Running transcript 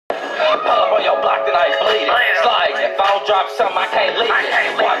Pull up on your block, then I bleed it. Slide, if I don't drop something, I can't leave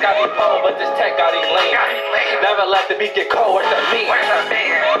it. Well, I got me pulled, but this tech got him lean. Never let the beat get cold, where's the meat?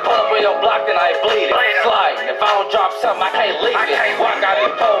 Pull up on your block, then I bleed it. Slide, if I don't drop something, I can't leave it. Well, I got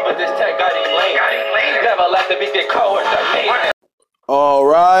me pulled, but this tech got him lean. Never let the beat get cold, where's the meat? All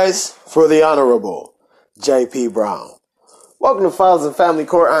rise for the Honorable J.P. Brown. Welcome to Fathers and Family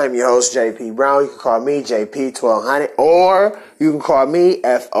Court. I am your host, J.P. Brown. You can call me JP1200, or you can call me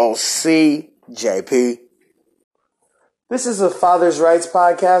FOC-JP. This is a Father's Rights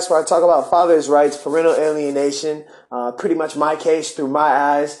podcast where I talk about father's rights, parental alienation, pretty much my case through my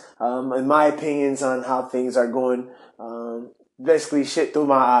eyes, and my opinions on how things are going, basically shit through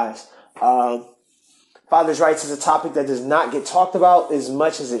my eyes. Father's rights is a topic that does not get talked about as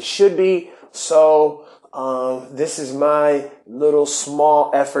much as it should be, so this is my little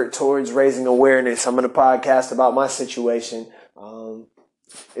small effort towards raising awareness. I'm going to podcast about my situation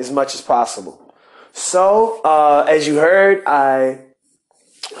as much as possible. So, as you heard, I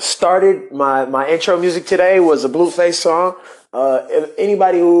started my intro music today was a Blueface song. If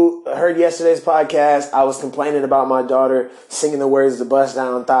anybody who heard yesterday's podcast, I was complaining about my daughter singing the words to Bust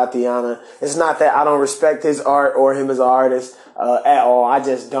Down Tatiana. It's not that I don't respect his art or him as an artist at all. I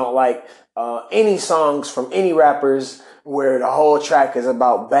just don't like any songs from any rappers where the whole track is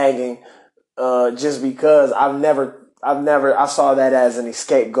about banging, just because I saw that as an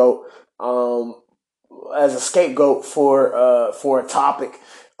scapegoat, for a topic,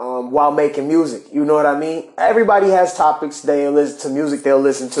 while making music. You know what I mean? Everybody has topics they listen to, music they'll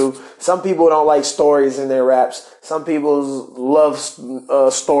listen to. Some people don't like stories in their raps. Some people love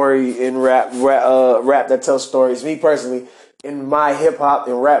story in rap that tells stories. Me personally, in my hip hop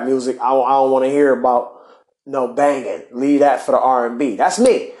and rap music, I don't want to hear about no banging. Leave that for the R&B. That's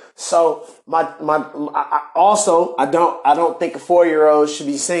me. So I don't think a 4-year-old should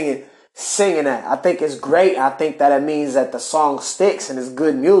be singing that. I think it's great. I think that it means that the song sticks and it's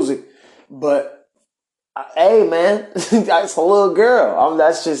good music. But hey, man, that's a little girl.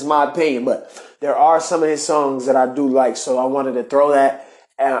 That's just my opinion. But there are some of his songs that I do like, so I wanted to throw that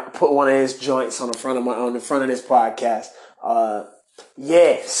and put one of his joints on the front of this podcast.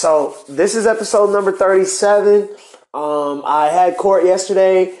 So this is episode number 37. I had court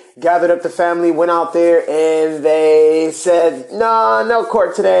yesterday, gathered up the family, went out there, and they said, no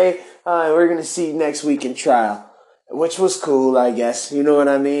court today. We're going to see next week in trial, which was cool, I guess. You know what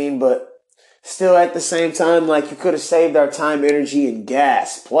I mean? But still at the same time, like, you could have saved our time, energy, and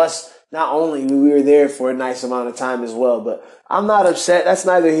gas. Plus, not only we were there for a nice amount of time as well, but I'm not upset. That's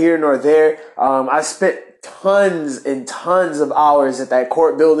neither here nor there. I spent tons and tons of hours at that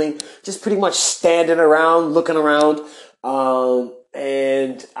court building, just pretty much standing around, looking around.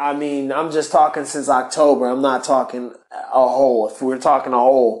 And I mean, I'm just talking since October. I'm not talking a whole. If we're talking a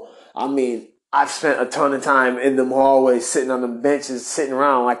whole, I mean, I've spent a ton of time in them hallways, sitting on the benches, sitting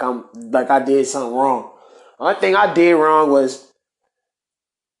around like I did something wrong. One thing I did wrong was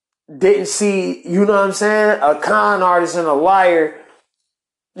didn't see, you know what I'm saying, a con artist and a liar.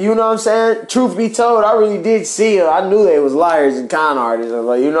 You know what I'm saying? Truth be told, I really did see it. I knew they was liars and con artists. I was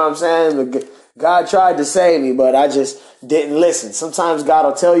like, you know what I'm saying? But God tried to save me, but I just didn't listen. Sometimes God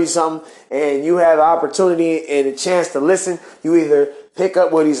will tell you something, and you have the opportunity and a chance to listen. You either pick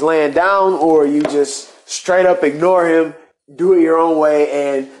up what he's laying down, or you just straight up ignore him, do it your own way,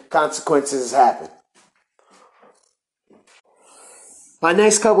 and consequences happen. My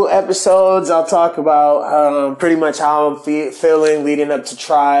next couple episodes, I'll talk about pretty much how I'm feeling leading up to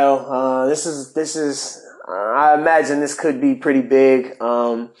trial. This is. I imagine this could be pretty big.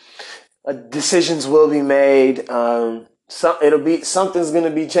 Decisions will be made. Something's going to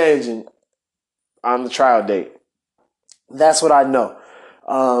be changing on the trial date. That's what I know.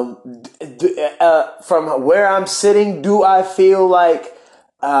 From where I'm sitting, do I feel like?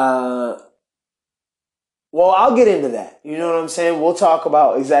 Well, I'll get into that. You know what I'm saying? We'll talk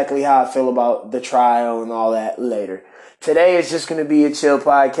about exactly how I feel about the trial and all that later. Today is just going to be a chill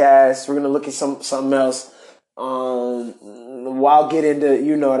podcast. We're going to look at something else. I'll get into,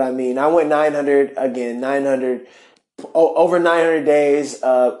 you know what I mean. I went 900 again, over 900 days.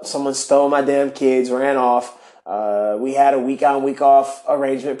 Someone stole my damn kids, ran off. We had a week on, week off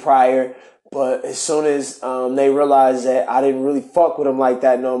arrangement prior. But as soon as they realized that I didn't really fuck with them like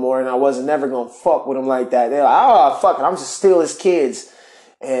that no more, and I wasn't never going to fuck with them like that, they're like, oh, fuck it, I'm just steal his kids.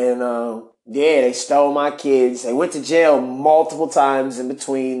 And they stole my kids. They went to jail multiple times in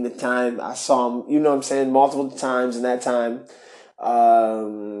between the time I saw them, you know what I'm saying, multiple times in that time.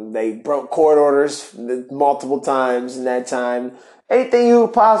 They broke court orders multiple times in that time. anything you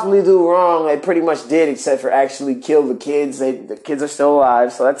could possibly do wrong, they pretty much did, except for actually kill the kids. The kids are still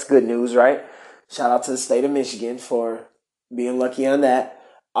alive, so that's good news, right? Shout out to the state of Michigan for being lucky on that.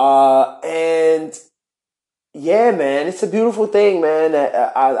 And yeah, man, it's a beautiful thing, man.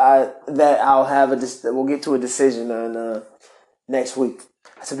 That I'll have we'll get to a decision on next week.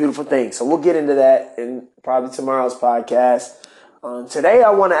 That's a beautiful thing. So we'll get into that in probably tomorrow's podcast. Today I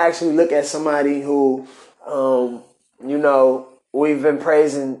want to actually look at somebody who, we've been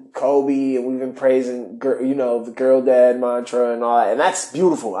praising Kobe and we've been praising, the girl dad mantra and all that. And that's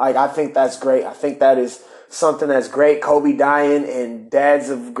beautiful. I think that's great. I think that is something that's great. Kobe dying and dads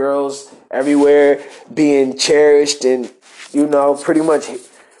of girls everywhere being cherished and, pretty much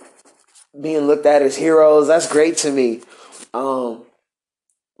being looked at as heroes. That's great to me.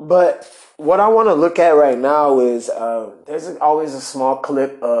 But what I want to look at right now is there's always a small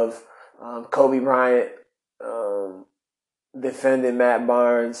clip of Kobe Bryant defending Matt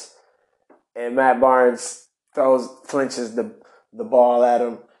Barnes, and Matt Barnes flinches the ball at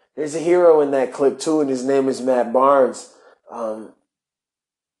him. There's a hero in that clip too, and his name is Matt Barnes.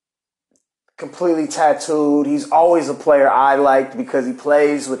 Completely tattooed. He's always a player I liked because he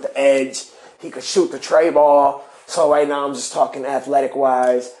plays with the edge. He could shoot the tray ball. So right now I'm just talking athletic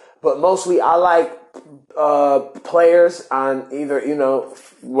wise, but mostly I like players on either,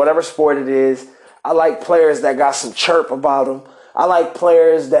 whatever sport it is. I like players that got some chirp about them. I like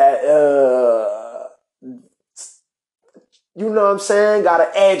players that, got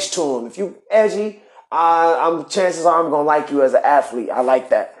an edge to them. If you edgy, chances are I'm going to like you as an athlete. I like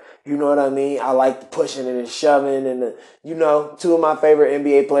that. You know what I mean? I like the pushing and the shoving and two of my favorite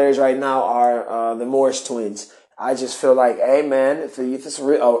NBA players right now are the Morris twins. I just feel like, hey man, if it's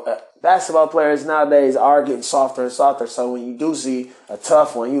real, basketball players nowadays are getting softer and softer. So when you do see a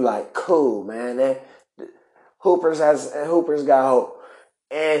tough one, you like, cool, man. Hoopers got hope.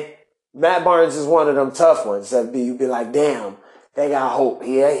 And Matt Barnes is one of them tough ones that you be like, damn, they got hope.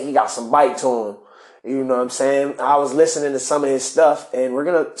 He got some bite to him. You know what I'm saying? I was listening to some of his stuff, and we're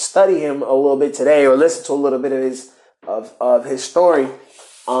gonna study him a little bit today, or listen to a little bit of his story.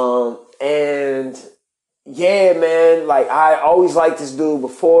 And yeah, man, like I always liked this dude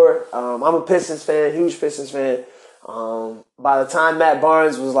before. I'm a Pistons fan, huge Pistons fan. By the time Matt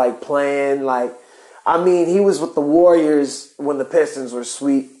Barnes was playing, he was with the Warriors when the Pistons were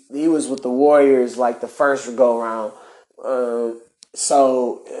sweet. He was with the Warriors the first go round.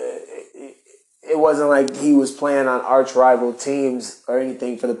 So it wasn't like he was playing on arch rival teams or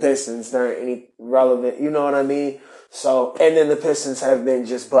anything for the Pistons. There aren't any relevant, you know what I mean? So, and then the Pistons have been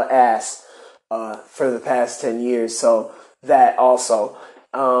just butt ass for the past 10 years. So that also.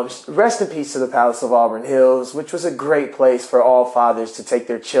 Rest in peace to the Palace of Auburn Hills, which was a great place for all fathers to take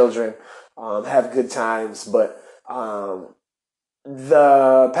their children, have good times. But the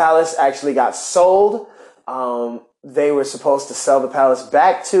Palace actually got sold. They were supposed to sell the Palace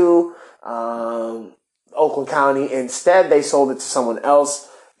back to Oakland County. Instead, they sold it to someone else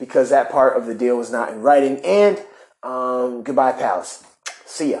because that part of the deal was not in writing. And goodbye, Palace.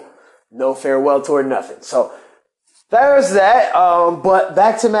 See ya. No farewell tour, nothing. So there's that. But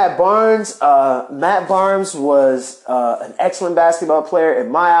back to Matt Barnes. Matt Barnes was an excellent basketball player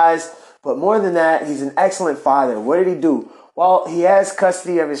in my eyes. But more than that, he's an excellent father. What did he do? Well, he has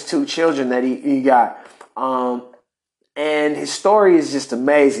custody of his 2 children that he got. And his story is just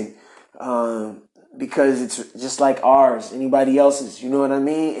amazing. Because it's just like ours, anybody else's, you know what I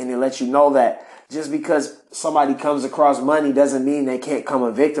mean? And it lets you know that just because somebody comes across money doesn't mean they can't come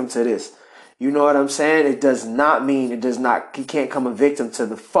a victim to this. You know what I'm saying? It does not mean he can't come a victim to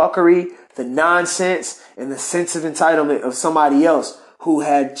the fuckery, the nonsense, and the sense of entitlement of somebody else who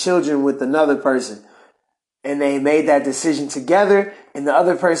had children with another person. And they made that decision together, and the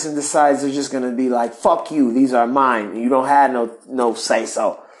other person decides they're just going to be like, fuck you, these are mine. You don't have no say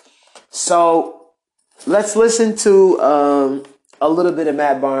so. So let's listen to a little bit of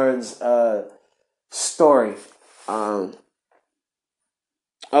Matt Barnes' story. A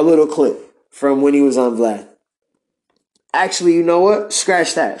little clip from when he was on Vlad. Actually, you know what?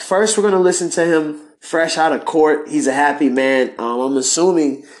 Scratch that. First, we're going to listen to him fresh out of court. He's a happy man. I'm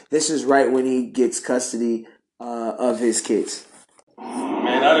assuming this is right when he gets custody of his kids.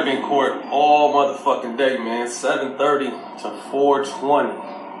 Man, I'd have been in court all motherfucking day, man. 7:30 to 4:20.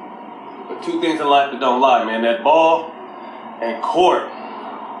 But 2 things in life that don't lie, man. That ball and court.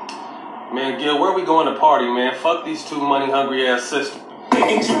 Man, Gil, where we going to party, man? Fuck these 2 money-hungry ass sisters.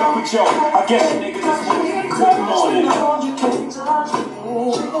 Ain't you up with Joe? I guess you niggas just want to good morning. You can't touch me.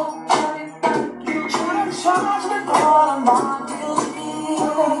 You can't charge me for my guilty.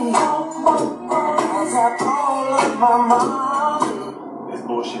 As I pull up my mind.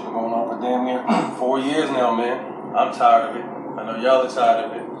 4 years now, man. I'm tired of it. I know y'all are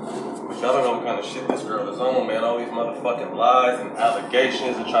tired of it. But y'all don't know what kind of shit this girl is on, man. All these motherfucking lies and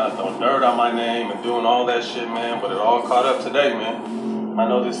allegations and trying to throw dirt on my name and doing all that shit, man. But it all caught up today, man. I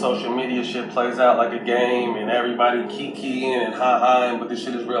know this social media shit plays out like a game and everybody kikiing and ha-haing, but this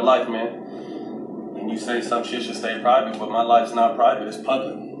shit is real life, man. And you say some shit should stay private, but my life's not private, it's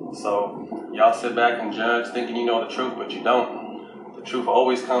public. So y'all sit back and judge thinking you know the truth, but you don't. The truth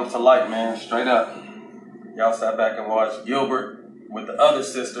always comes to light, man, straight up. Y'all sat back and watched Gilbert with the other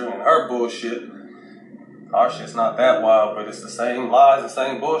sister and her bullshit. Our shit's not that wild, but it's the same lies, the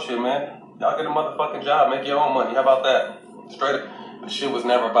same bullshit, man. Y'all get a motherfucking job, make your own money. How about that? Straight up. The shit was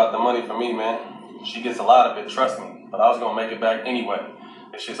never about the money for me, man. She gets a lot of it, trust me. But I was gonna make it back anyway.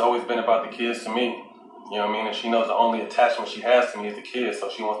 This shit's always been about the kids to me. You know what I mean? And she knows the only attachment she has to me is the kids, so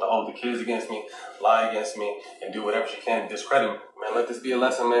she wants to hold the kids against me, lie against me, and do whatever she can to discredit me. Man, let this be a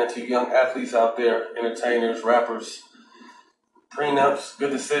lesson, man, to you young athletes out there, entertainers, rappers, prenups, good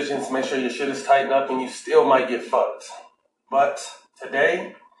decisions. Make sure your shit is tightened up and you still might get fucked. But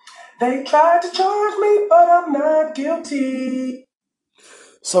today, they tried to charge me, but I'm not guilty.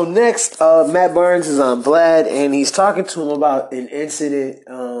 So next, Matt Barnes is on Vlad, and he's talking to him about an incident.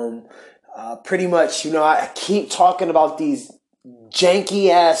 Pretty much, you know, I keep talking about these janky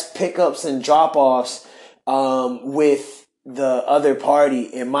ass pickups and drop offs with the other party.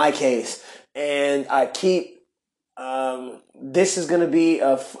 In my case, and I keep this is gonna be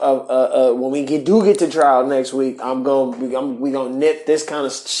when we do get to trial next week. We gonna nip this kind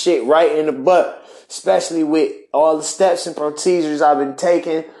of shit right in the butt, especially with all the steps and procedures I've been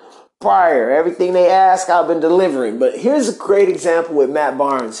taking prior. Everything they ask, I've been delivering. But here's a great example with Matt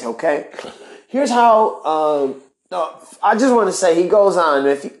Barnes. Okay, here's how. I just want to say he goes on.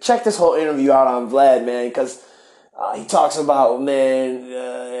 If you check this whole interview out on Vlad, man, because he talks about, man,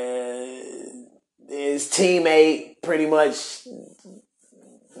 his teammate, pretty much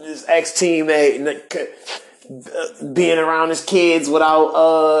his ex-teammate, being around his kids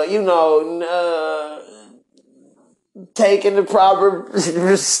without, taking the proper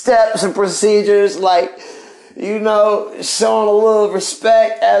steps and procedures, like, showing a little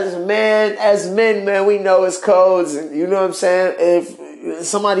respect as men, man, we know his codes, and you know what I'm saying? If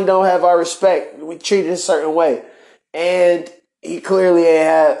somebody don't have our respect, we treat it a certain way. And he clearly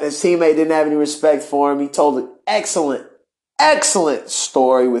his teammate didn't have any respect for him. He told an excellent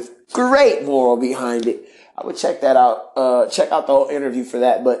story with great moral behind it. I would check that out. Check out the whole interview for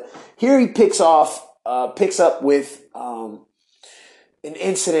that. But here he picks up with an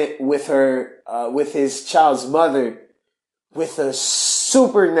incident with with his child's mother, with a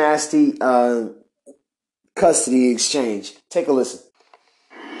super nasty custody exchange. Take a listen.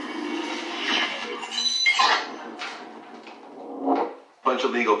 Bunch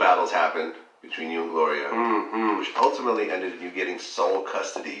of legal battles happened between you and Gloria, which ultimately ended in you getting sole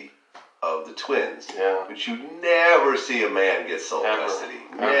custody of the twins. Yeah. But you never see a man get sole custody.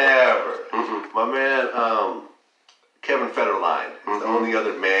 Never. My man, Kevin Federline is the only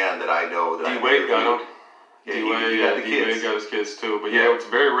other man that I know that D-Wade got him. Yeah, D-Wade got his kids too. But yeah, it's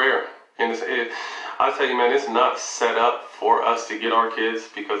very rare. And I'll tell you, man, it's not set up for us to get our kids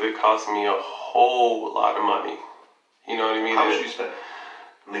because it costs me a whole lot of money. You know what I mean? How much you spend?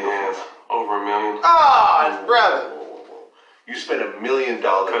 Legal fees? Over $1 million. Ah, brother. You spend $1 million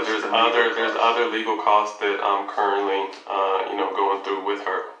because there's other legal costs that I'm currently going through with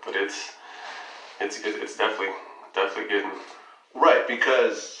her, but it's definitely getting right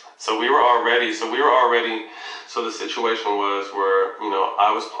because so the situation was where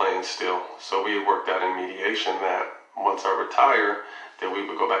I was playing still, so we had worked out in mediation that once I retire that we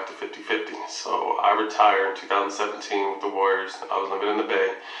would go back to 50-50. So I retired in 2017 with the Warriors. I was living in the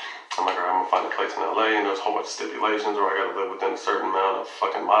Bay. I'm like, all right, I'm gonna find a place in LA, and there's a whole bunch of stipulations where I gotta live within a certain amount of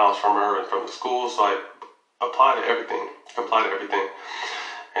fucking miles from her and from the school. So I applied to everything.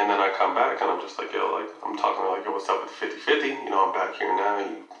 And then I come back and I'm just like, I'm talking like, what's up with the 50-50? I'm back here now.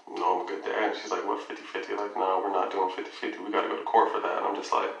 I'm a good dad. And she's like, what 50-50? Like, no, we're not doing 50-50. We gotta go to court for that. And I'm just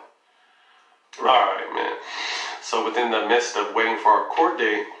like, all right, man. So within the midst of waiting for our court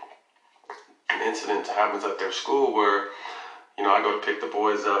date, an incident happens at their school where, I go to pick the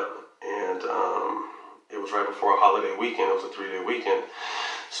boys up, and it was right before a holiday weekend. It was a 3-day weekend.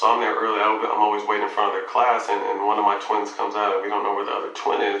 So I'm there early. I'm always waiting in front of their class, and one of my twins comes out, and we don't know where the other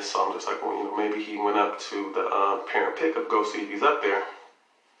twin is. So I'm just like, well, maybe he went up to the parent pickup, go see if he's up there.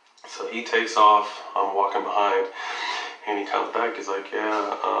 So he takes off. I'm walking behind, and he comes back. He's like,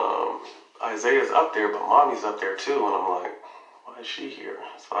 yeah, Isaiah's up there, but Mommy's up there too. And I'm like, why is she here?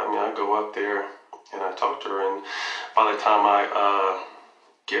 So I go up there and I talk to her, and by the time I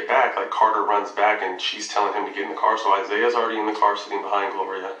get back, like Carter runs back and she's telling him to get in the car. So Isaiah's already in the car sitting behind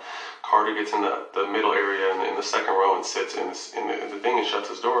Gloria. Carter gets in the middle area in the second row and sits in the thing and shuts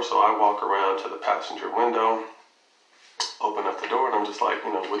his door. So I walk around to the passenger window, open up the door, and I'm just like,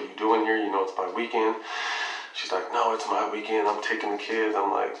 what are you doing here? It's my weekend. She's like, no, it's my weekend. I'm taking the kids.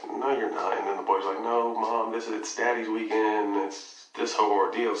 I'm like, no, you're not. And then the boy's like, no, Mom, it's Daddy's weekend. It's this whole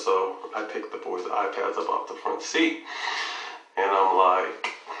ordeal. So I pick the boys' iPads up off the front seat. And I'm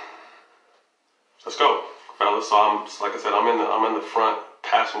like, let's go, fellas. So like I said, I'm in the front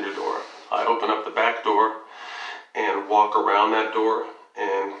passenger door. I open up the back door and walk around that door,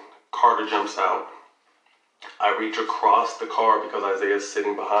 and Carter jumps out. I reach across the car because Isaiah's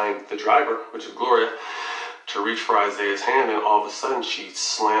sitting behind the driver, which is Gloria, to reach for Isaiah's hand, and all of a sudden she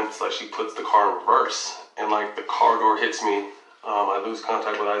slams, like she puts the car in reverse, and like the car door hits me. I lose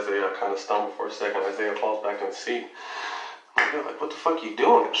contact with Isaiah. I kind of stumble for a second. Isaiah falls back in the seat. I'm like, what the fuck are you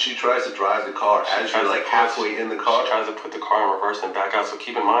doing? She tries to drive the car as you're like halfway in the car. She tries to put the car in reverse and back out. So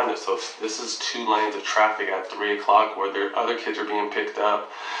keep in mind that this is 2 lanes of traffic at 3 o'clock where other kids are being picked up.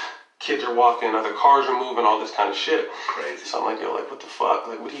 Kids are walking, other cars are moving, all this kind of shit. Crazy. So I'm like, yo, like, what the fuck?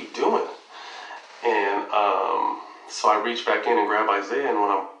 Like, what are you doing? And so I reach back in and grab Isaiah, and when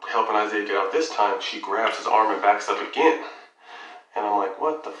I'm helping Isaiah get out this time, she grabs his arm and backs up again. And I'm like,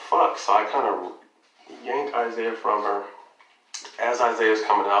 what the fuck? So I kind of yank Isaiah from her. As Isaiah's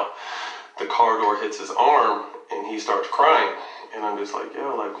coming out, the car door hits his arm, and he starts crying. And I'm just like,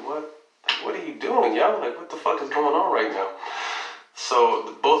 yo, like, what are you doing, yo? Like, what the fuck is going on right now?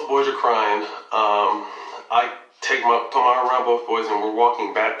 So both boys are crying. I take my arm around both boys, and we're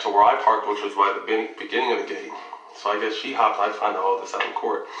walking back to where I parked, which was by the beginning of the gate. So I guess she hops. I find out all this out in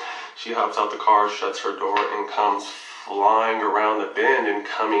court. She hops out the car, shuts her door, and comes flying around the bend and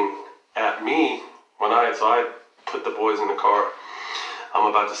coming at me. So I put the boys in the car. I'm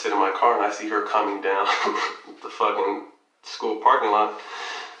about to sit in my car, and I see her coming down the fucking school parking lot,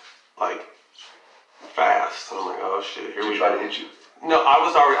 like, fast. And I'm like, oh shit, here we go. She tried to hit you? No, I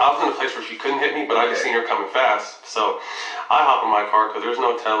was in a place where she couldn't hit me, but I just seen her coming fast. So I hop in my car because there's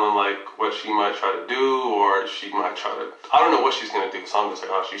no telling like what she might try to do, or she might try to, I don't know what she's gonna do. So I'm just like,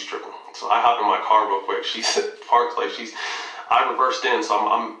 oh, she's tripping. So I hop in my car real quick. She's parked, like I reversed in, so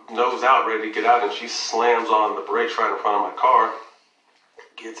I'm nose out, ready to get out, and she slams on the brakes right in front of my car,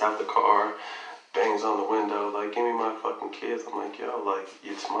 gets out the car, bangs on the window, like, give me my fucking kids. I'm like, yo, like,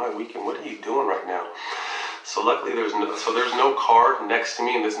 it's my weekend. What are you doing right now? So luckily there's no car next to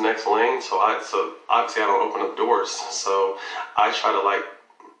me in this next lane. So obviously I don't open up doors. So I try to like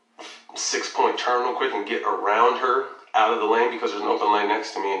 6-point turn real quick and get around her out of the lane because there's an open lane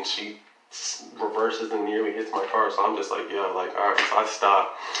next to me, and she reverses and nearly hits my car. So I'm just like, yeah, like, all right. So I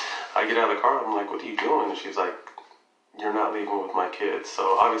stop. I get out of the car. I'm like, what are you doing? And she's like, you're not leaving with my kids.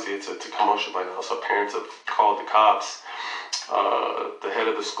 So obviously it's a commotion by now. So parents have called the cops. The head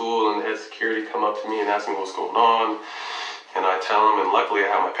of the school and the head of security come up to me and ask me what's going on. And I tell them, and luckily I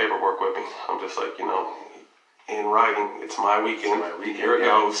have my paperwork with me. I'm just like, in writing, it's my weekend. Here it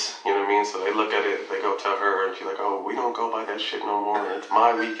goes. You know what I mean? So they look at it, they go tell her, and she's like, oh, we don't go by that shit no more. It's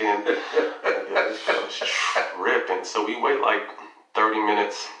my weekend. Yeah, this shit's tripping. So we wait like 30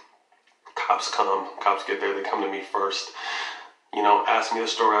 minutes. Cops get there, they come to me first, ask me the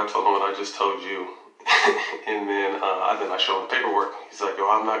story. I told them what I just told you, and then I show him the paperwork. He's like, yo,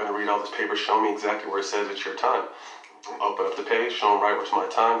 I'm not going to read all this paper, show me exactly where it says it's your time. Open up the page, show him right where's my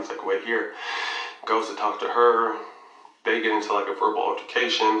time. He's like, wait here. Goes to talk to her, they get into like a verbal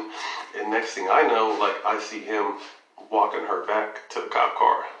altercation, and next thing I know, like, I see him walking her back to the cop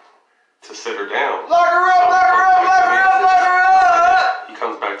car to sit her down. Lock her up, lock her up, lock her up, lock her up! He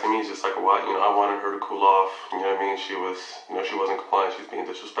comes back to me, he's just like, well, I wanted her to cool off. You know what I mean? She was, she wasn't compliant, she was being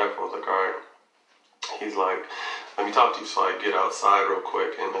disrespectful. I was like, all right. He's like, let me talk to you. So I get outside real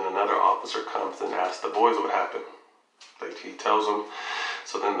quick, and then another officer comes and asks the boys what happened. Like, he tells them.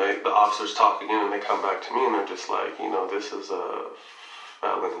 So then the officers talk again, and they come back to me, and they're just like, this is a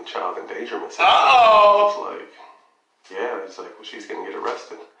felony child endangerment situation. I was like, yeah. He's like, well, she's going to get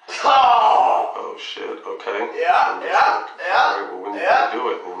arrested. Oh shit, okay. Yeah. All right, well, when you gonna do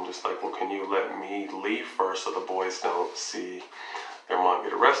it? And I'm just like, well, can you let me leave first so the boys don't see their mom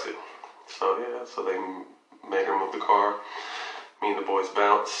get arrested? So they made her move the car. Me and the boys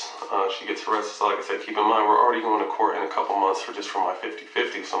bounce. She gets arrested. So like I said, keep in mind, we're already going to court in a couple months for my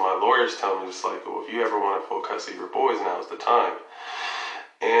 50-50. So my lawyer's telling me just like, well, if you ever want full custody of your boys, now's the time.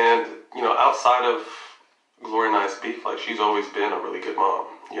 And, outside of Gloria and I's beef, like, she's always been a really good mom.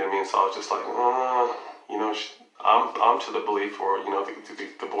 You know what I mean? So I was just like, I'm to the belief where,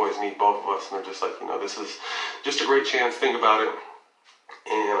 the boys need both of us. And they're just like, this is just a great chance. Think about it.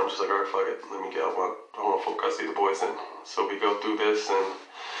 And I'm just like, all right, fuck it. I want full custody of the boys then. So we go through this and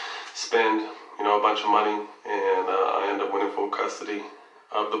spend, a bunch of money, and I end up winning full custody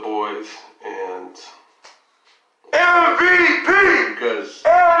of the boys, and MVP! Because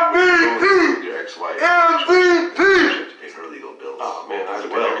MVP! your ex-wife MVP! to pay her legal bills. oh man, I had to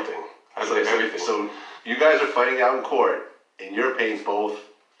pay everything. I had to pay everything. So you guys are fighting out in court, and you're paying both.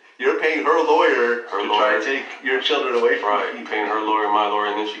 You're paying her lawyer to try to take your children away from right, you. Paying her lawyer, my lawyer,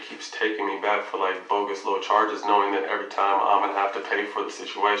 and then she keeps taking me back for like bogus little charges, knowing that every time I'm gonna have to pay for the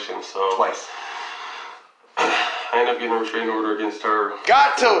situation. So Twice. I end up getting a restraining order against her.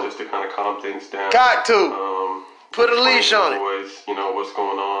 Got to. Just to kind of calm things down. Got to. Put a leash on it. Boys, what's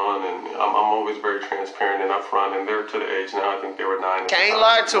going on, and I'm always very transparent and upfront. And they're to the age now. I think they were 9. Can't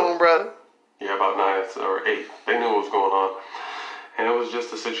lie to them, brother. Yeah, about 9 or 8. They knew what was going on. And it was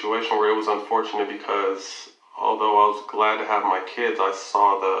just a situation where it was unfortunate because although I was glad to have my kids, I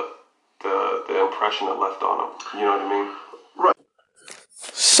saw the impression it left on them. You know what I mean? Right.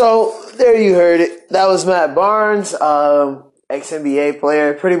 So, there you heard it. That was Matt Barnes, ex-NBA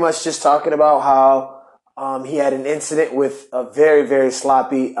player, pretty much just talking about how he had an incident with a very, very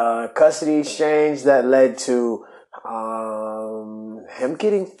sloppy custody exchange that led to him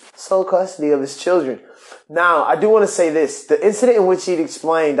getting sole custody of his children. Now, I do want to say this. The incident in which he'd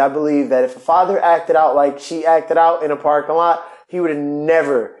explained, I believe that if a father acted out like she acted out in a parking lot, he would have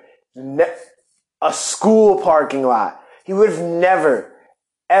never, a school parking lot, he would have never,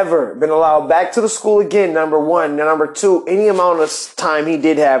 ever been allowed back to the school again, number one. And number two, any amount of time he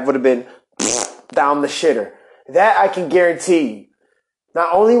did have would have been down the shitter. That I can guarantee you.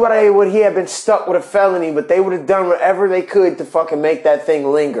 Not only would he have been stuck with a felony, but they would have done whatever they could to fucking make that thing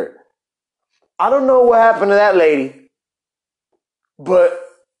linger. I don't know what happened to that lady, but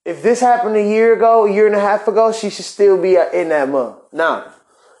if this happened a year and a half ago, she should still be in that mug. Now,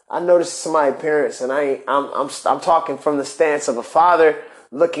 I noticed somebody's parents, and I'm talking from the stance of a father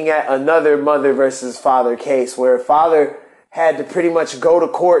looking at another mother versus father case where a father had to pretty much go to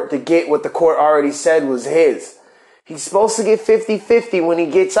court to get what the court already said was his. He's supposed to get 50-50 when he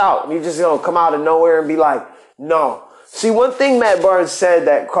gets out. You just don't come out of nowhere and be like, no. See, one thing Matt Barnes said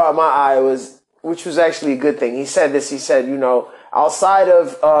that caught my eye which was actually a good thing. He said this, outside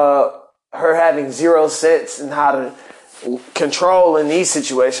of her having 0 sense and how to control in these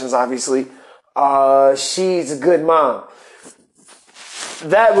situations, obviously, she's a good mom.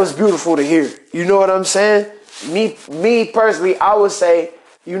 That was beautiful to hear. You know what I'm saying? Me personally, I would say,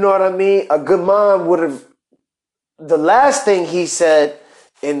 you know what I mean? A good mom would have. The last thing he said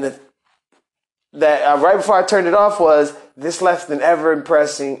right before I turned it off was, this left an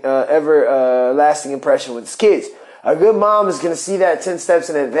lasting impression with his kids. A good mom is going to see that 10 steps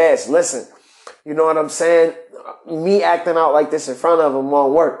in advance. Listen, you know what I'm saying? Me acting out like this in front of him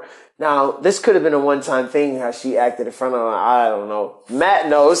won't work. Now, this could have been a one-time thing, how she acted in front of him. I don't know. Matt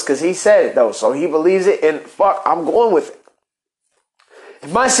knows because he said it, though. So he believes it, and fuck, I'm going with it.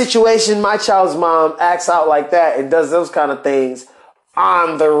 In my situation, my child's mom acts out like that and does those kind of things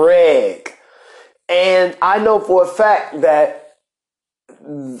on the reg. And I know for a fact that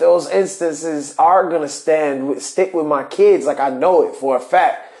those instances are going to stick with my kids. Like, I know it for a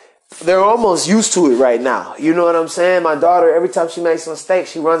fact. They're almost used to it right now. You know what I'm saying? My daughter, every time she makes a mistake,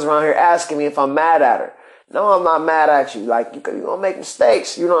 she runs around here asking me if I'm mad at her. No, I'm not mad at you. Like, you're going to make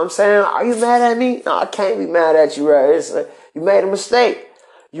mistakes. You know what I'm saying? Are you mad at me? No, I can't be mad at you, right? You made a mistake.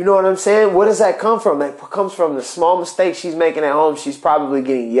 You know what I'm saying? Where does that come from? That comes from the small mistakes she's making at home. She's probably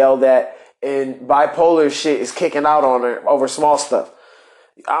getting yelled at, and bipolar shit is kicking out on her over small stuff.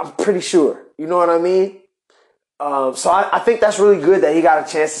 I'm pretty sure. You know what I mean? So I think that's really good that he got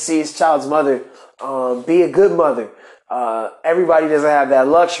a chance to see his child's mother be a good mother. Everybody doesn't have that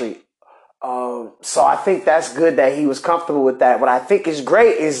luxury. So I think that's good that he was comfortable with that. What I think is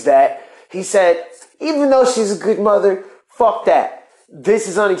great is that he said, even though she's a good mother, fuck that. This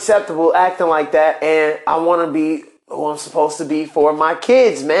is unacceptable acting like that, and I want to be who I'm supposed to be for my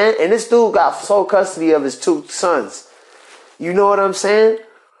kids, man. And this dude got sole custody of his 2 sons. You know what I'm saying?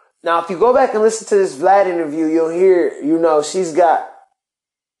 Now, if you go back and listen to this Vlad interview, you'll hear, she's got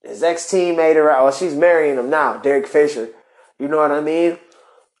his ex-teammate around. Well, she's marrying him now, Derek Fisher. You know what I mean?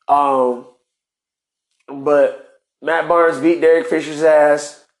 But Matt Barnes beat Derek Fisher's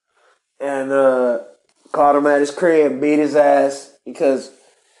ass and caught him at his crib, beat his ass because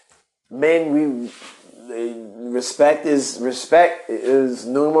men, respect is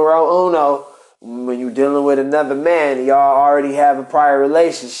numero uno. When you're dealing with another man, y'all already have a prior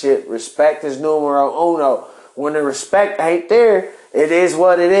relationship. Respect is numero uno. When the respect ain't there, it is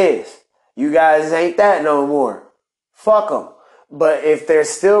what it is. You guys ain't that no more. Fuck them. But if there's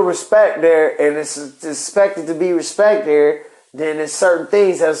still respect there and it's expected to be respect there, then there's certain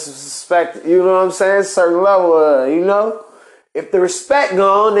things that's suspected. You know what I'm saying? Certain level of, you know? If the respect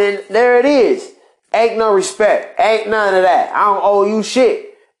gone, then there it is. Ain't no respect. Ain't none of that. I don't owe you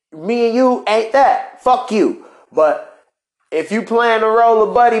shit. Me and you ain't that. Fuck you. But if you playing the role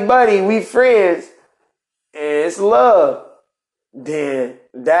of buddy, we friends, and it's love, then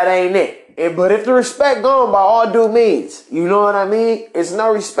that ain't it. But if the respect gone, by all due means, you know what I mean? It's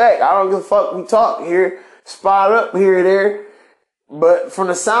no respect. I don't give a fuck. We talk here, spot up here and there. But from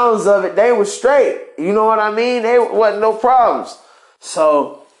the sounds of it, they were straight. You know what I mean? They wasn't no problems.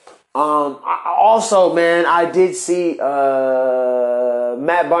 So, also, man, I did see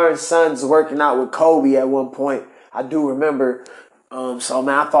Matt Barnes' sons working out with Kobe at one point. I do remember. So,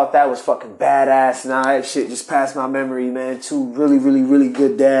 man, I thought that was fucking badass. Now that shit just passed my memory, man. Two really, really, really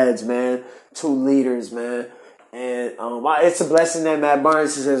good dads, man. Two leaders, man. And it's a blessing that Matt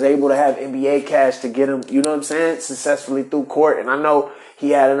Barnes is able to have NBA cash to get him, you know what I'm saying, successfully through court. And I know he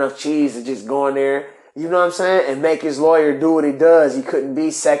had enough cheese to just go in there, you know what I'm saying, and make his lawyer do what he does. He couldn't be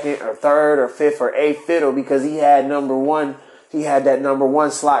second or third or fifth or eighth fiddle because he had number one. He had that number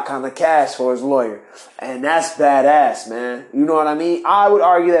one slot kind of cash for his lawyer. And that's badass, man. You know what I mean? I would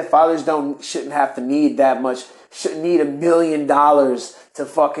argue that fathers shouldn't have to need that much, shouldn't need $1 million to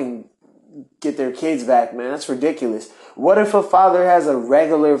fucking get their kids back, man. That's ridiculous. What if a father has a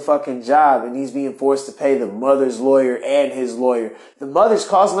regular fucking job and he's being forced to pay the mother's lawyer and his lawyer? The mother's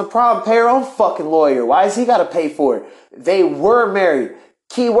causing the problem. Pay her own fucking lawyer. Why has he got to pay for it? They were married.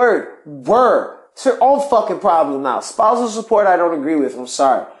 Keyword, were. It's her own fucking problem now. Spousal support, I don't agree with. I'm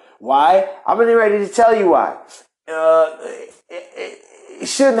sorry. Why? I'm ready to tell you why. It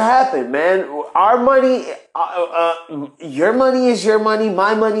shouldn't happen, man. Our money, your money is your money.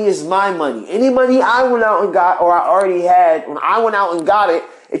 My money is my money. Any money I went out and got, or I already had, when I went out and got it,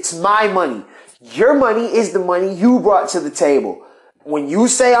 it's my money. Your money is the money you brought to the table. When you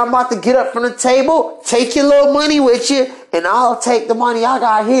say I'm about to get up from the table, take your little money with you, and I'll take the money I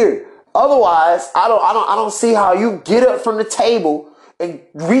got here. Otherwise, I don't see how you get up from the table and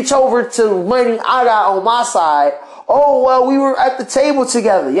reach over to the money I got on my side. Oh, well, we were at the table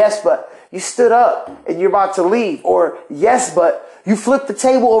together. Yes, but you stood up and you're about to leave. Or, yes, but you flipped the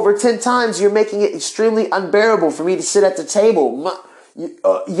table over 10 times. You're making it extremely unbearable for me to sit at the table.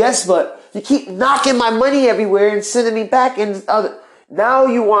 Yes, but you keep knocking my money everywhere and sending me back. Now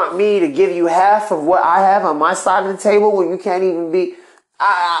you want me to give you half of what I have on my side of the table when you can't even be...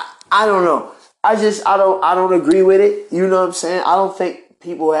 I don't know. I don't agree with it. You know what I'm saying? I don't think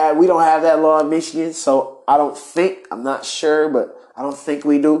we don't have that law in Michigan, so I'm not sure, but I don't think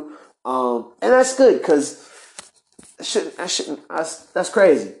we do. And that's good, because that's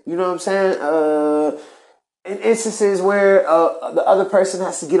crazy. You know what I'm saying? In instances where the other person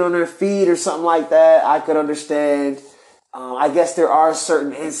has to get on their feet or something like that, I could understand. I guess there are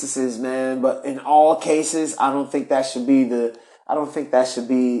certain instances, man, but in all cases, I don't think that should be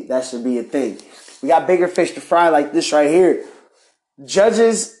a thing. We got bigger fish to fry like this right here.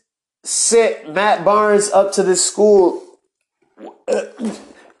 Judges sent Matt Barnes up to this school.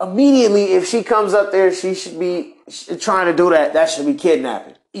 Immediately, if she comes up there, she should be trying to do that. That should be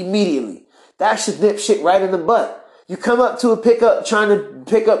kidnapping. Immediately. That should nip shit right in the butt. You come up to a pickup trying to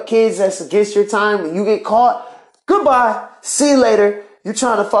pick up kids that's against your time and you get caught. Goodbye. See you later. You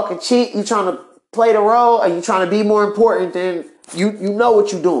trying to fucking cheat. You trying to play the role and you trying to be more important than you know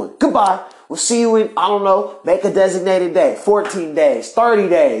what you're doing. Goodbye. We'll see you in, I don't know, make a designated day. 14 days, 30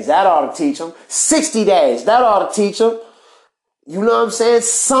 days. That ought to teach them. 60 days. That ought to teach them. You know what I'm saying?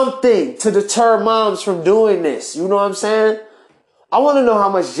 Something to deter moms from doing this. You know what I'm saying? I want to know how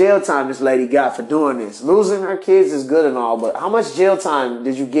much jail time this lady got for doing this. Losing her kids is good and all, but how much jail time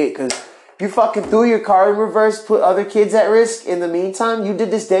did you get? Because you fucking threw your car in reverse, put other kids at risk. In the meantime, you did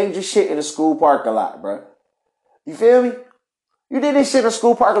this dangerous shit in a school parking lot, bro. You feel me? You did this shit in a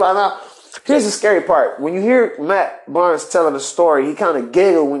school parking lot. Now, here's the scary part. When you hear Matt Barnes telling a story, he kind of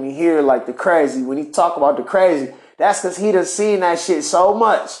giggle when you hear like the crazy. When he talk about the crazy, that's because he done seen that shit so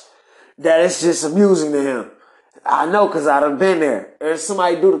much that it's just amusing to him. I know, because I done been there. If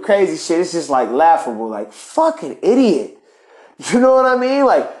somebody do the crazy shit, it's just like laughable. Like, fucking idiot. You know what I mean?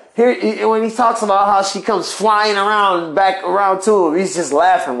 Like, here, when he talks about how she comes flying around, back around to him, he's just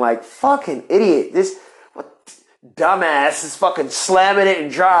laughing like, fucking idiot. This dumbass is fucking slamming it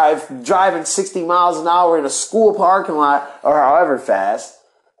and driving 60 miles an hour in a school parking lot or however fast.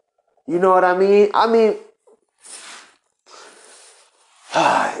 You know what I mean? I mean,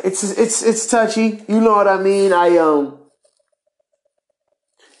 it's touchy. You know what I mean?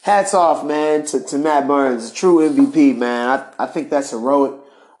 hats off, man, to Matt Barnes, true MVP, man. I think that's heroic.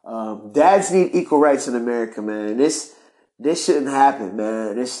 Dads need equal rights in America, man. This shouldn't happen,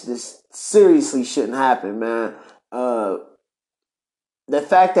 man. This seriously shouldn't happen, man. The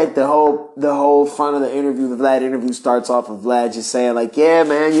fact that the whole front of the interview, the Vlad interview, starts off with Vlad just saying like, "Yeah,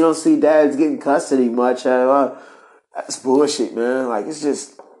 man, you don't see dads getting custody much." That's bullshit, man. Like, it's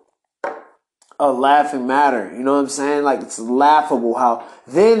just a laughing matter. You know what I'm saying? Like, it's laughable how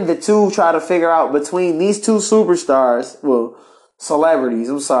then the two try to figure out between these two superstars, well, celebrities,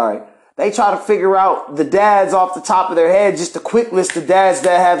 I'm sorry. They try to figure out the dads off the top of their head, just a quick list of dads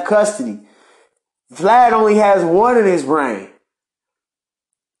that have custody. Vlad only has one in his brain.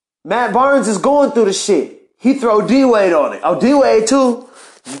 Matt Barnes is going through the shit. He throw D-Wade on it. Oh, D-Wade too.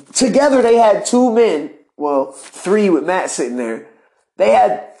 Together they had two men. Well, three with Matt sitting there. They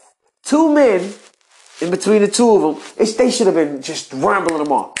had two men in between the two of them. They should have been just rambling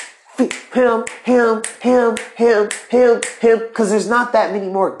them off. Him. Because there's not that many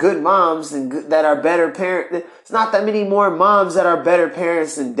more good moms that are better parents. There's not that many more moms that are better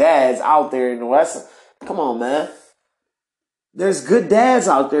parents than dads out there in the West. Come on, man. There's good dads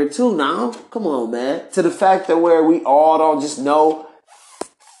out there too now. Come on, man. To the fact that where we all don't just know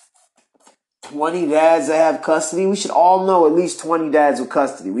 20 dads that have custody. We should all know at least 20 dads with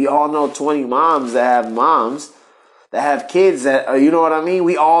custody. We all know 20 moms that have kids that, you know what I mean?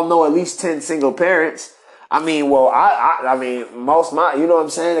 We all know at least 10 single parents. I mean, well, I mean, you know what I'm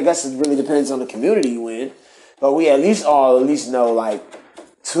saying? I guess it really depends on the community you in. But we at least know like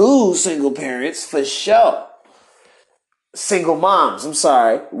 2 single parents for sure. Single moms, I'm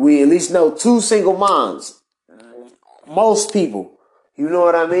sorry. We at least know 2 single moms. Most people. You know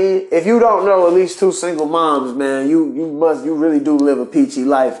what I mean? If you don't know at least 2 single moms, man, you really do live a peachy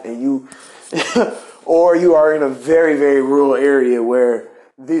life, and you or you are in a very, very rural area where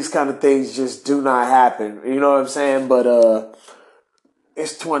these kind of things just do not happen. You know what I'm saying? But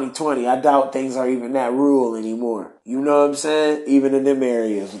it's 2020. I doubt things are even that rural anymore. You know what I'm saying? Even in them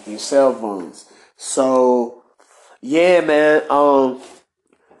areas with these cell phones. So yeah, man.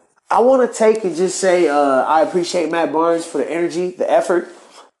 I want to take and just say I appreciate Matt Barnes for the energy, the effort.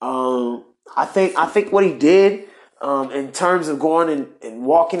 I think what he did in terms of going and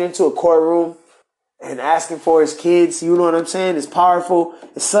walking into a courtroom and asking for his kids, you know what I'm saying, is powerful.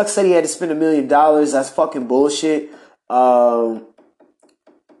 It sucks that he had to spend $1 million. That's fucking bullshit.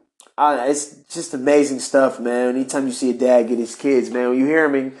 It's just amazing stuff, man. Anytime you see a dad get his kids, man, when you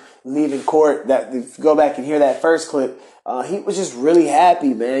hear him leaving court, if you go back and hear that first clip, he was just really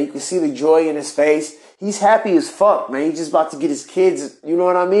happy, man. You can see the joy in his face. He's happy as fuck, man. He's just about to get his kids, you know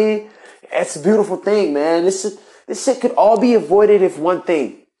what I mean? It's a beautiful thing, man. This shit could all be avoided if one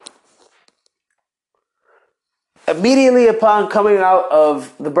thing. Immediately upon coming out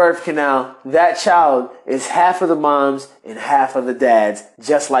of the birth canal, that child is half of the moms and half of the dads,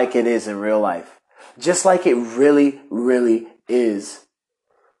 just like it is in real life. Just like it really, really is.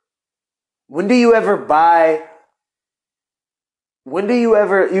 When do you ever,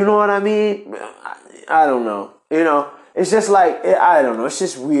 you know what I mean? I don't know. You know, it's just like, I don't know. It's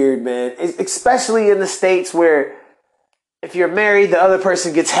just weird, man. Especially in the States where if you're married, the other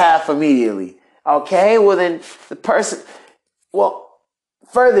person gets half immediately. Okay, well then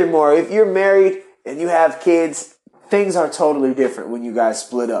furthermore, if you're married and you have kids, things are totally different when you guys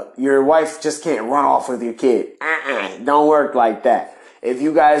split up. Your wife just can't run off with your kid. Don't work like that. If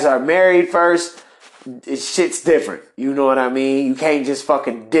you guys are married first, shit's different. You know what I mean? You can't just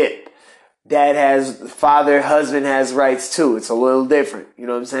fucking dip. Husband has rights too. It's a little different. You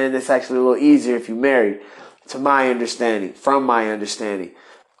know what I'm saying? It's actually a little easier if you're married, from my understanding.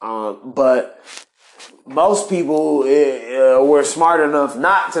 But most people were smart enough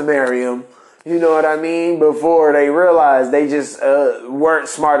not to marry him, you know what I mean, before they realized they just weren't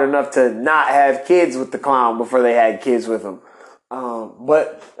smart enough to not have kids with the clown before they had kids with him.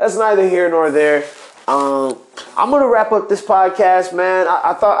 But that's neither here nor there. I'm gonna wrap up this podcast, man.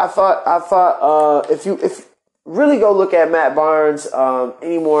 I thought if you really go look at Matt Barnes,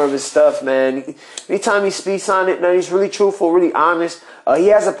 any more of his stuff, man. Anytime he speaks on it, man, he's really truthful, really honest. He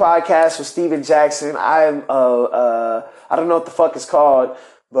has a podcast with Steven Jackson. I don't know what the fuck it's called,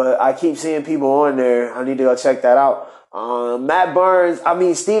 but I keep seeing people on there. I need to go check that out.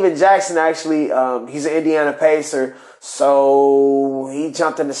 Steven Jackson actually, he's an Indiana Pacer, so he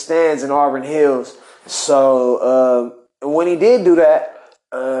jumped in the stands in Auburn Hills. So, when he did do that,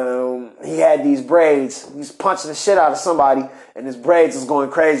 he had these braids. He was punching the shit out of somebody, and his braids was going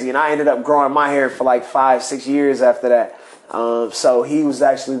crazy. And I ended up growing my hair for like 5-6 years after that. So he was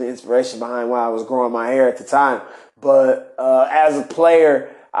actually the inspiration behind why I was growing my hair at the time. But as a player,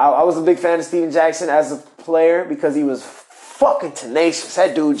 I was a big fan of Steven Jackson as a player because he was fucking tenacious.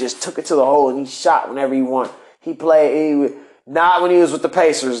 That dude just took it to the hole and he shot whenever he wanted. Not when he was with the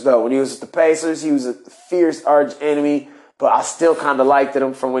Pacers, though. When he was with the Pacers, he was a fierce arch enemy, but I still kind of liked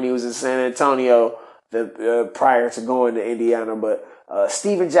him from when he was in San Antonio prior to going to Indiana. But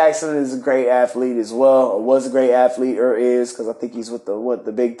Steven Jackson is a great athlete as well, or was a great athlete, or is, because I think he's with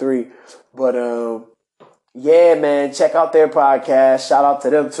the big three. But yeah, man, check out their podcast. Shout out to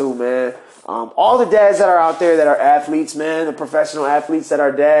them too, man. All the dads that are out there that are athletes, man, the professional athletes that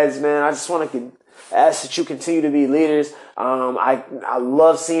are dads, man, I just want to ask that you continue to be leaders. I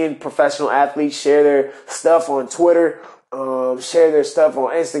love seeing professional athletes share their stuff on Twitter, share their stuff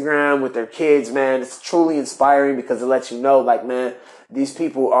on Instagram with their kids, man. It's truly inspiring because it lets you know, like, man, these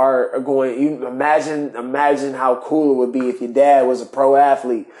people are going, you imagine how cool it would be if your dad was a pro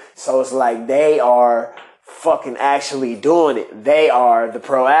athlete. So it's like they are fucking actually doing it. They are the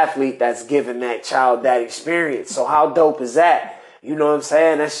pro athlete that's giving that child that experience. So how dope is that? You know what I'm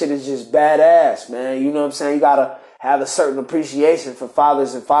saying? That shit is just badass, man. You know what I'm saying? You gotta have a certain appreciation for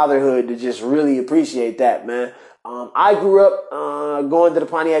fathers and fatherhood to just really appreciate that, man. I grew up going to the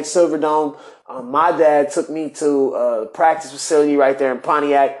Pontiac Silverdome. My dad took me to a practice facility right there in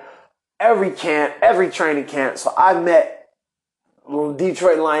Pontiac. Every training camp. So I met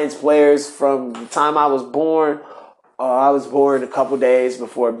Detroit Lions players from the time I was born. I was born a couple days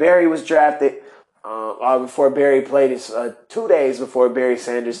before Barry was drafted. Before Barry played 2 days before Barry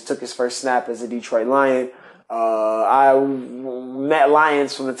Sanders took his first snap as a Detroit Lion. I met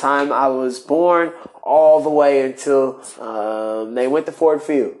Lions from the time I was born all the way until they went to Ford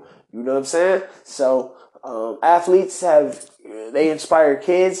Field. You know what I'm saying? So athletes they inspire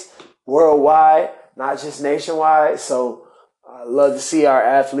kids worldwide, not just nationwide. So I love to see our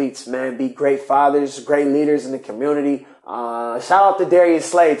athletes, man, be great fathers, great leaders in the community. Shout out to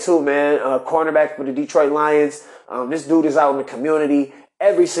Darius Slay too, man, cornerback for the Detroit Lions. This dude is out in the community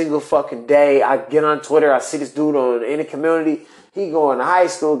every single fucking day. I get on Twitter, I see this dude in the community. He going to high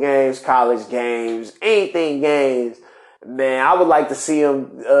school games, college games, anything games. Man, I would like to see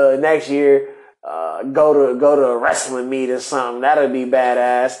him next year go to a wrestling meet or something. That'd be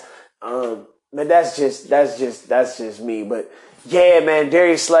badass. But that's just me. But yeah, man,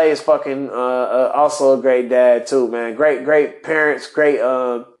 Darius Slay is fucking also a great dad too, man. Great parents, great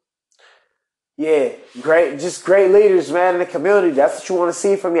great leaders, man, in the community. That's what you want to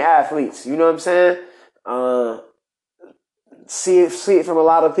see from your athletes. You know what I'm saying? See it from a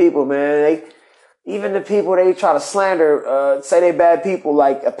lot of people, man. Even the people they try to slander, say they bad people,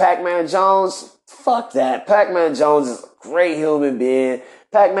 like Pac-Man Jones. Fuck that. Pac-Man Jones is a great human being.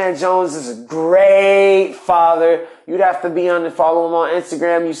 Pac-Man Jones is a great father. You'd have to follow him on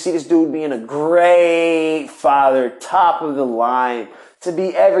Instagram. You see this dude being a great father, top of the line. To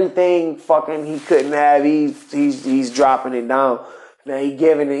be everything fucking he couldn't have, he's dropping it down. Man, he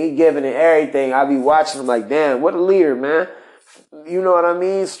giving it everything. I be watching him like, damn, what a leader, man. You know what I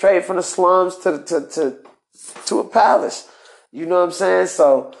mean? Straight from the slums to a palace. You know what I'm saying?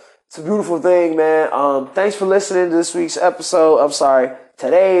 So it's a beautiful thing, man. Thanks for listening to this week's episode.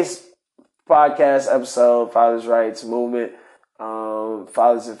 Today's podcast episode, Fathers' Rights Movement,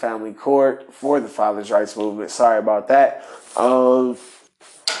 Fathers and Family Court for the Fathers' Rights Movement. Sorry about that.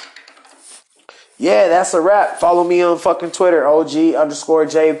 Yeah, that's a wrap. Follow me on fucking Twitter,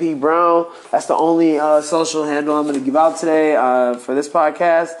 OG_JP Brown. That's the only social handle I'm going to give out today for this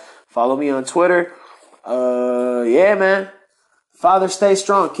podcast. Follow me on Twitter. Yeah, man. Fathers, stay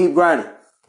strong. Keep grinding.